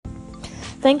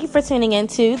Thank you for tuning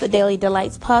into the Daily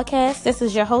Delights podcast. This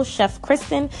is your host, Chef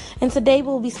Kristen, and today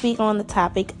we'll be speaking on the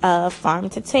topic of farm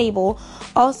to table,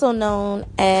 also known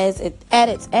as at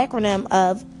its acronym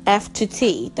of F to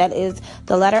T. That is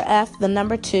the letter F, the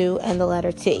number 2, and the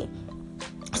letter T.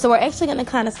 So we're actually going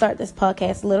to kind of start this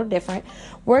podcast a little different,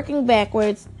 working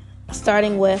backwards,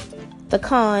 starting with the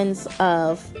cons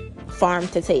of farm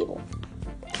to table.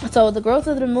 So the growth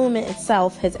of the movement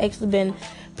itself has actually been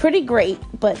pretty great,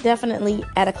 but definitely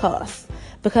at a cost,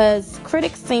 because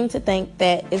critics seem to think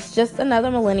that it's just another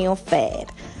millennial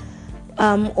fad,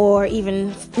 or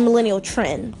even millennial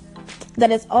trend,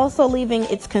 that is also leaving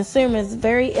its consumers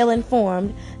very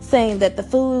ill-informed, saying that the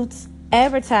foods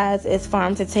advertised as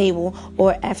farm to table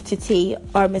or F to T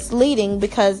are misleading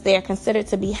because they are considered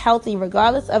to be healthy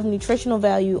regardless of nutritional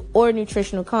value or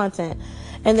nutritional content.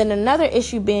 And then another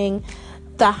issue being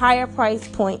the higher price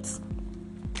points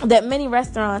that many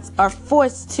restaurants are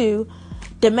forced to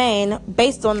demand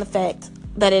based on the fact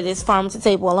that it is farm to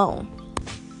table alone,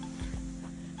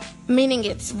 meaning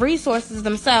its resources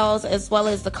themselves as well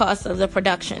as the cost of the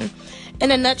production.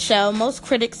 In a nutshell, most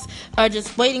critics are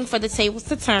just waiting for the tables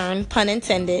to turn, pun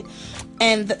intended,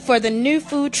 and for the new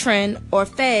food trend or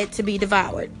fad to be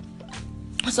devoured.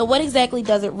 So what exactly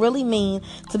does it really mean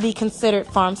to be considered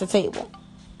farm to table?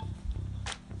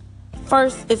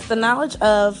 First, it's the knowledge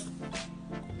of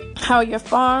how your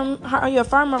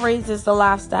farmer raises the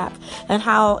livestock and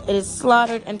how it is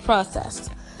slaughtered and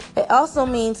processed. It also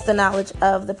means the knowledge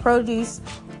of the produce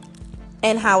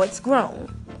and how it's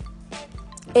grown.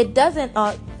 It doesn't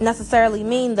necessarily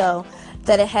mean, though,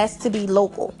 that it has to be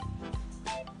local,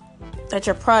 that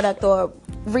your product or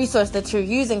resource that you're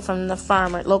using from the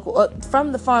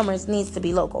farmers needs to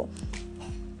be local.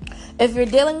 If you're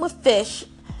dealing with fish,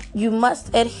 you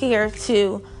must adhere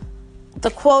to the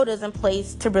quotas in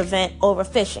place to prevent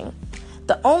overfishing.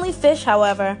 The only fish,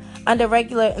 however, under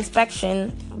regular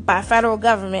inspection by federal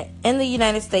government in the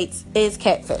United States is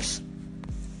catfish.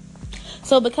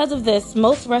 So because of this,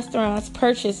 most restaurants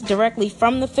purchase directly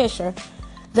from the fisher.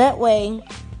 That way,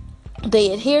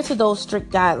 they adhere to those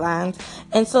strict guidelines,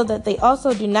 and so that they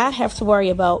also do not have to worry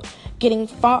about getting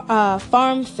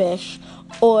farm fish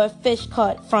or fish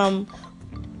caught from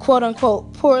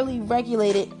quote-unquote poorly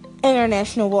regulated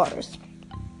international waters.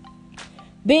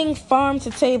 Being farm to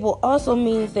table also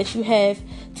means that you have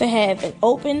to have an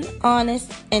open,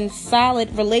 honest, and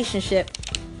solid relationship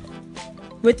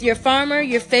with your farmer,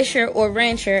 your fisher, or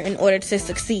rancher in order to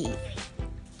succeed,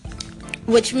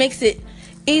 which makes it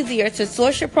easier to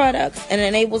source your products and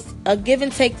enables a give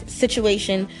and take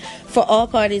situation for all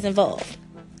parties involved.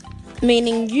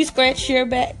 Meaning you scratch their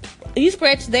back,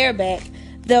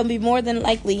 they'll be more than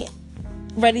likely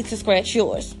ready to scratch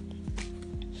yours.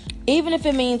 Even if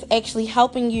it means actually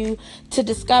helping you to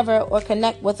discover or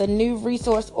connect with a new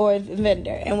resource or a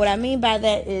vendor. And what I mean by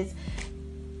that is,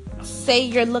 say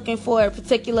you're looking for a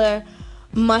particular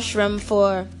mushroom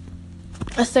for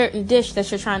a certain dish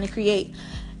that you're trying to create.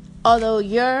 Although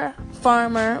your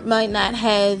farmer might not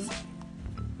have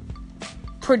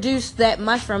produced that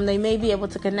mushroom, they may be able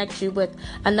to connect you with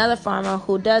another farmer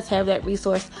who does have that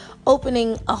resource,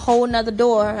 opening a whole nother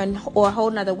door or a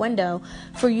whole nother window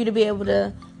for you to be able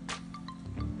to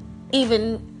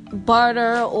even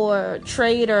barter or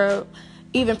trade or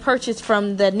even purchase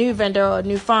from the new vendor or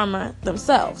new farmer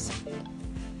themselves.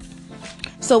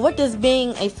 So what does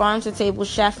being a farm-to-table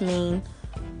chef mean?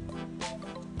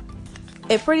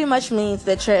 It pretty much means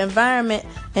that your environment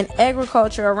and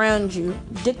agriculture around you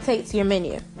dictates your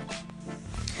menu.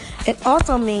 It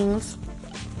also means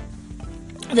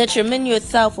that your menu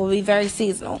itself will be very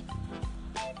seasonal.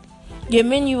 Your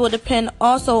menu will depend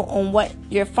also on what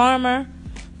your farmer,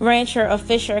 rancher, or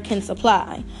fisher can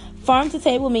supply. Farm to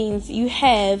table means you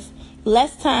have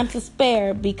less time to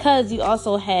spare because you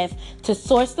also have to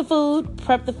source the food,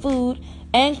 prep the food,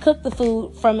 and cook the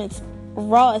food from its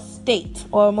rawest state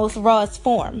or most rawest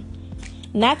form.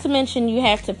 Not to mention you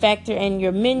have to factor in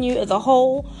your menu as a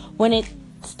whole when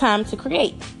it's time to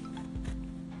create.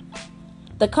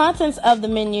 The contents of the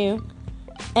menu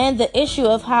and the issue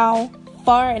of how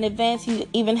far in advance you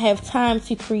even have time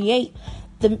to create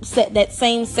that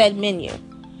same said menu.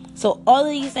 So all of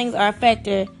these things are a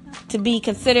factor to be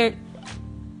considered,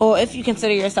 or if you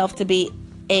consider yourself to be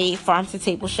a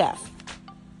farm-to-table chef.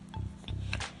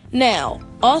 Now,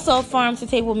 also farm to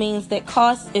table means that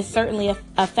cost is certainly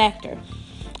a factor.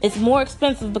 It's more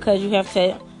expensive because you have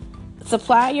to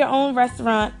supply your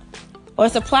restaurant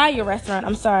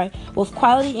with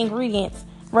quality ingredients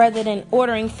rather than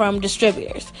ordering from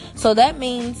distributors. So that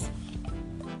means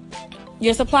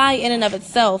your supply in and of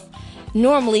itself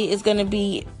normally is going to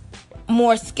be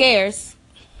more scarce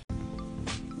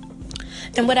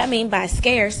And what I mean by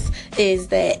scarce is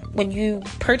that when you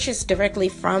purchase directly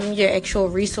from your actual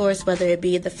resource, whether it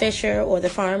be the fisher or the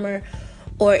farmer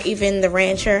or even the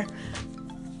rancher,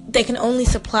 they can only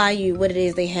supply you what it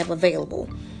is they have available.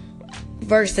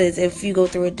 Versus if you go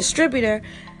through a distributor,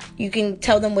 you can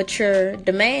tell them what your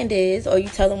demand is, or you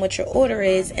tell them what your order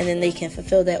is, and then they can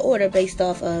fulfill that order based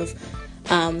off of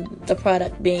the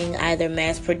product being either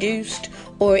mass produced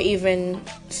or even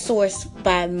sourced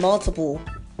by multiple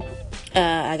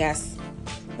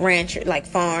rancher, like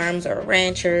farms or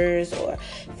ranchers or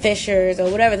fishers or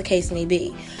whatever the case may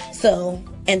be. So,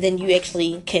 and then you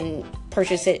actually can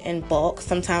purchase it in bulk,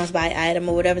 sometimes by item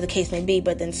or whatever the case may be,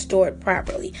 but then store it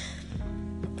properly.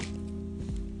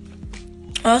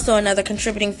 Also, another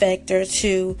contributing factor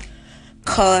to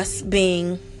cost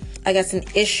being, an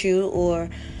issue or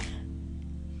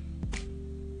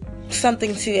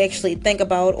something to actually think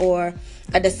about, or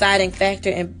a deciding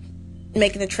factor in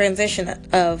making the transition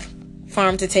of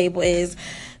farm to table, is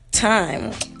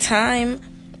time. Time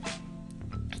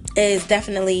is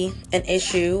definitely an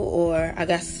issue, or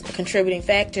a contributing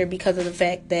factor, because of the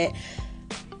fact that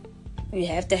you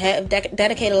have to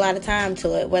dedicate a lot of time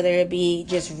to it, whether it be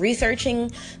just researching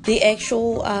the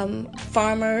actual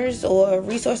farmers or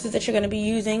resources that you're going to be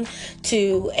using,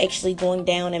 to actually going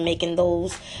down and making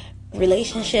those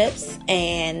relationships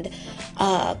and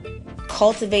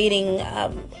cultivating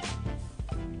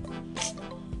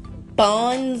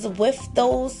bonds with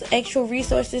those actual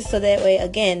resources, so that way,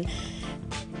 again,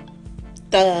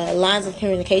 the lines of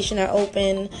communication are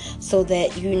open, so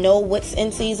that you know what's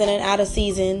in season and out of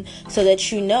season, so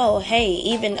that you know, hey,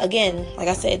 even, again, like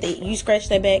I said, you scratch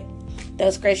their back,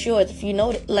 they'll scratch yours. If you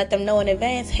know, let them know in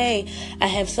advance, hey, I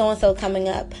have so-and-so coming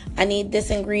up, I need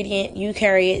this ingredient, you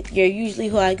carry it, you're usually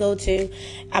who I go to,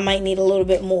 I might need a little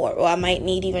bit more, or I might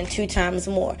need even 2 times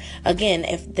more. Again,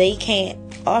 if they can't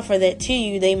offer that to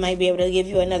you, they might be able to give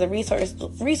you another resource,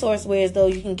 whereas though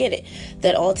you can get it.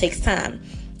 That all takes time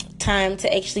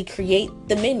to actually create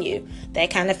the menu. That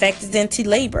kind of factors into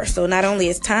labor. So not only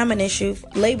is time an issue,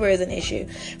 labor is an issue.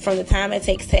 From the time it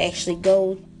takes to actually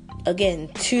go, again,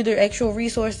 to the actual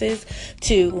resources,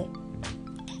 to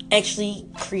actually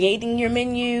creating your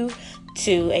menu,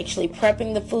 to actually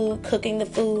prepping the food, cooking the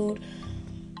food,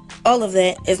 all of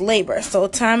that is labor. So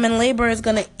time and labor is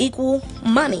going to equal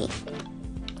money,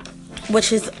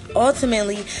 which is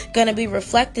ultimately going to be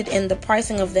reflected in the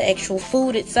pricing of the actual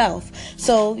food itself.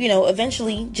 So,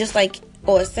 eventually,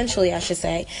 essentially, I should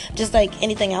say, just like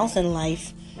anything else in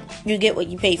life, you get what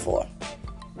you pay for.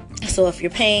 So if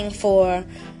you're paying for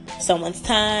someone's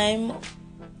time,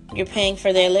 you're paying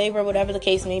for their labor, whatever the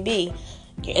case may be,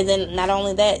 and then not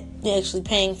only that, you're actually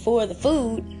paying for the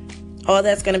food, all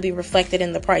that's going to be reflected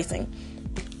in the pricing.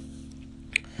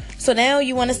 So now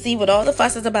you want to see what all the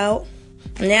fuss is about,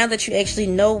 now that you actually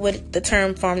know what the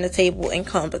term farm to table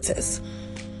encompasses.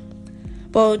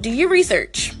 Well, do your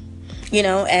research.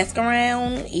 Ask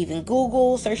around, even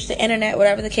Google, search the internet,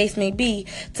 whatever the case may be,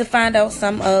 to find out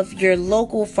some of your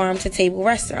local farm to table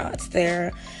restaurants.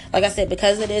 They're, like I said,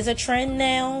 because it is a trend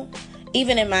now,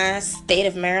 even in my state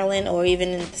of Maryland, or even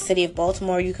in the city of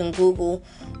Baltimore, you can Google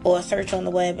or search on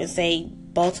the web and say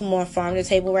Baltimore farm to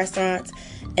table restaurants,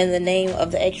 and the name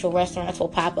of the actual restaurants will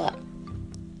pop up.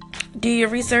 Do your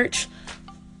research,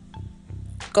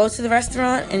 go to the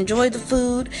restaurant, enjoy the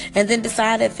food, and then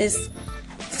decide if it's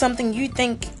something you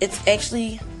think it's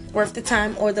actually worth the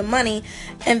time or the money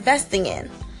investing in.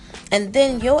 And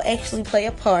then you'll actually play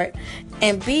a part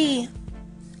and be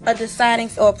a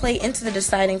deciding, or play into the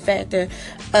deciding factor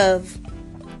of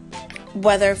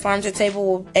whether farm to table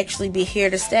will actually be here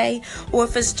to stay, or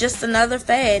if it's just another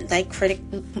fad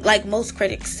like most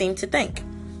critics seem to think.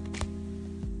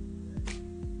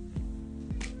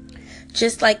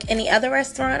 Just like any other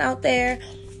restaurant out there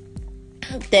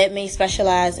that may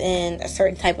specialize in a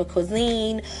certain type of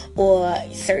cuisine, or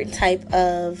a certain type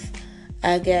of,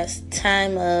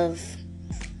 time of,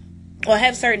 or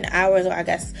have certain hours, or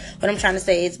what I'm trying to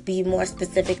say is be more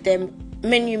specific. Their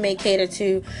menu may cater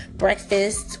to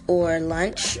breakfast or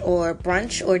lunch or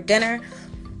brunch or dinner.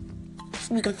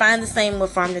 You can find the same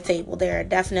with farm to table. There are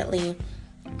definitely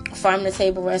farm to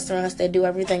table restaurants that do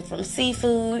everything from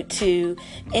seafood to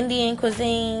Indian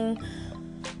cuisine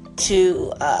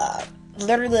to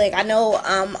literally, I know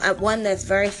one that's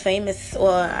very famous,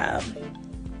 or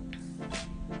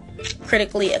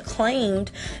critically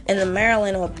acclaimed in the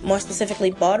Maryland, or more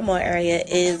specifically Baltimore area,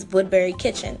 is Woodbury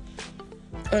Kitchen.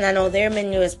 And I know their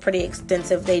menu is pretty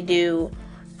extensive. They do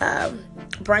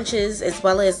brunches as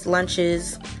well as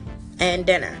lunches and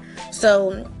dinner.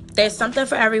 So there's something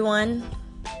for everyone.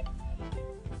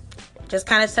 Just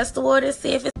kind of test the waters,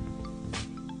 see if it's...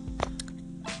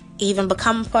 even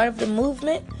become part of the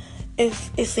movement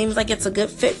if it seems like it's a good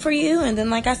fit for you. And then,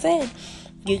 like I said,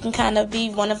 you can kind of be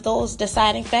one of those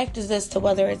deciding factors as to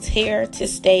whether it's here to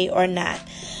stay or not.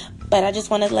 But I just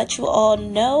want to let you all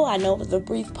know, I know it was a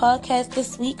brief podcast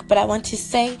this week, but I want to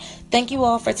say thank you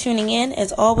all for tuning in.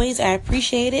 As always, I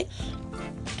appreciate it.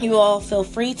 You all feel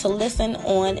free to listen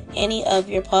on any of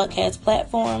your podcast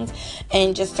platforms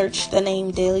and just search the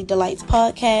name Daily Delights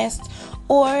Podcast.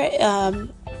 Or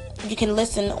you can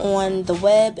listen on the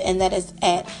web, and that is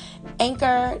at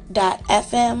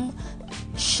anchor.fm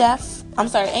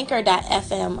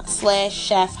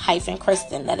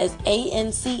 /chef-Kristen. That is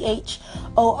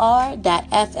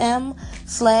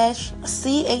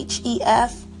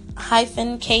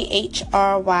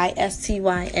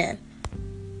anchor.fm/chef-KHRYSTYN.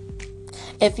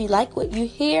 If you like what you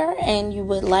hear and you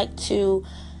would like to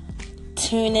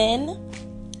tune in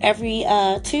every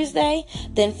Tuesday,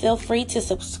 then feel free to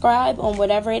subscribe on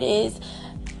whatever it is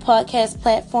podcast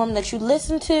platform that you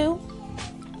listen to.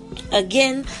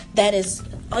 Again, that is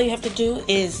all you have to do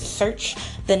is search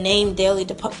the name Daily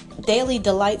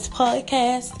Delights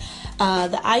Podcast.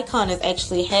 The icon is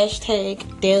actually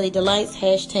 #Daily Delights,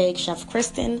 #Chef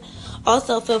Kristen.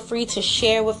 Also, feel free to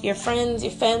share with your friends,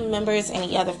 your family members,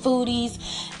 any other foodies,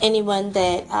 anyone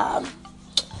that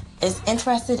is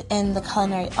interested in the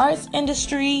culinary arts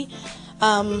industry,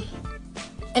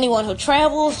 anyone who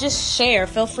travels. Just share.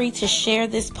 Feel free to share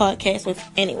this podcast with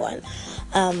anyone.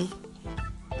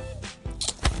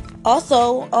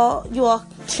 Also, you all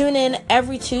tune in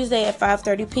every Tuesday at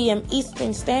 5:30 p.m.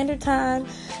 Eastern Standard Time.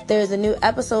 There's a new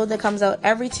episode that comes out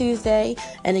every Tuesday,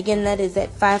 and again, that is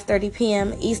at 5:30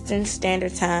 p.m. Eastern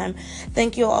Standard Time.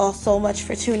 Thank you all so much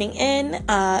for tuning in.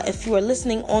 If you are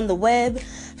listening on the web,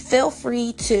 feel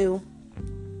free to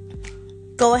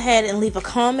go ahead and leave a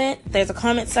comment. There's a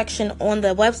comment section on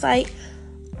the website.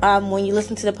 When you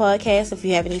listen to the podcast, if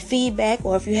you have any feedback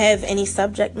or if you have any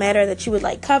subject matter that you would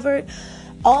like covered.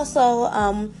 Also,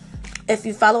 if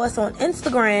you follow us on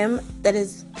Instagram, that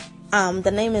is,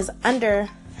 the name is under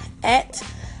at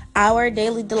Our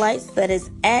Daily Delights. That is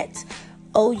at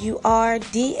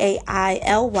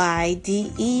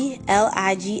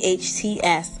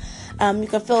OURDAILYDELIGHTS. You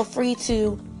can feel free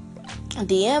to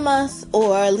DM us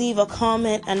or leave a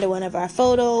comment under one of our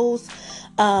photos.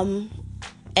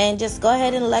 And just go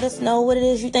ahead and let us know what it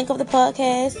is you think of the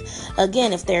podcast.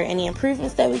 Again, if there are any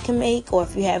improvements that we can make, or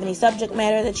if you have any subject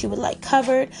matter that you would like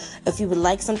covered, if you would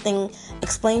like something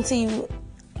explained to you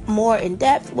more in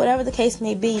depth, whatever the case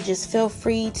may be, just feel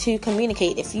free to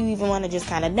communicate. If you even want to just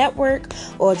kind of network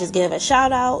or just give a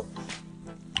shout out,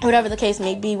 whatever the case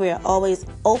may be, we're always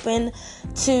open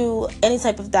to any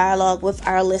type of dialogue with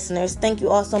our listeners. Thank you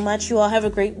all so much. You all have a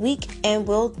great week, and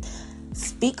we'll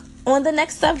speak on the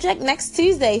next subject next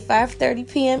Tuesday,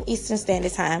 5:30 p.m. Eastern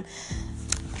Standard Time.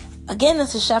 Again,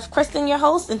 this is Chef Kristen, your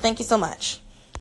host, and thank you so much.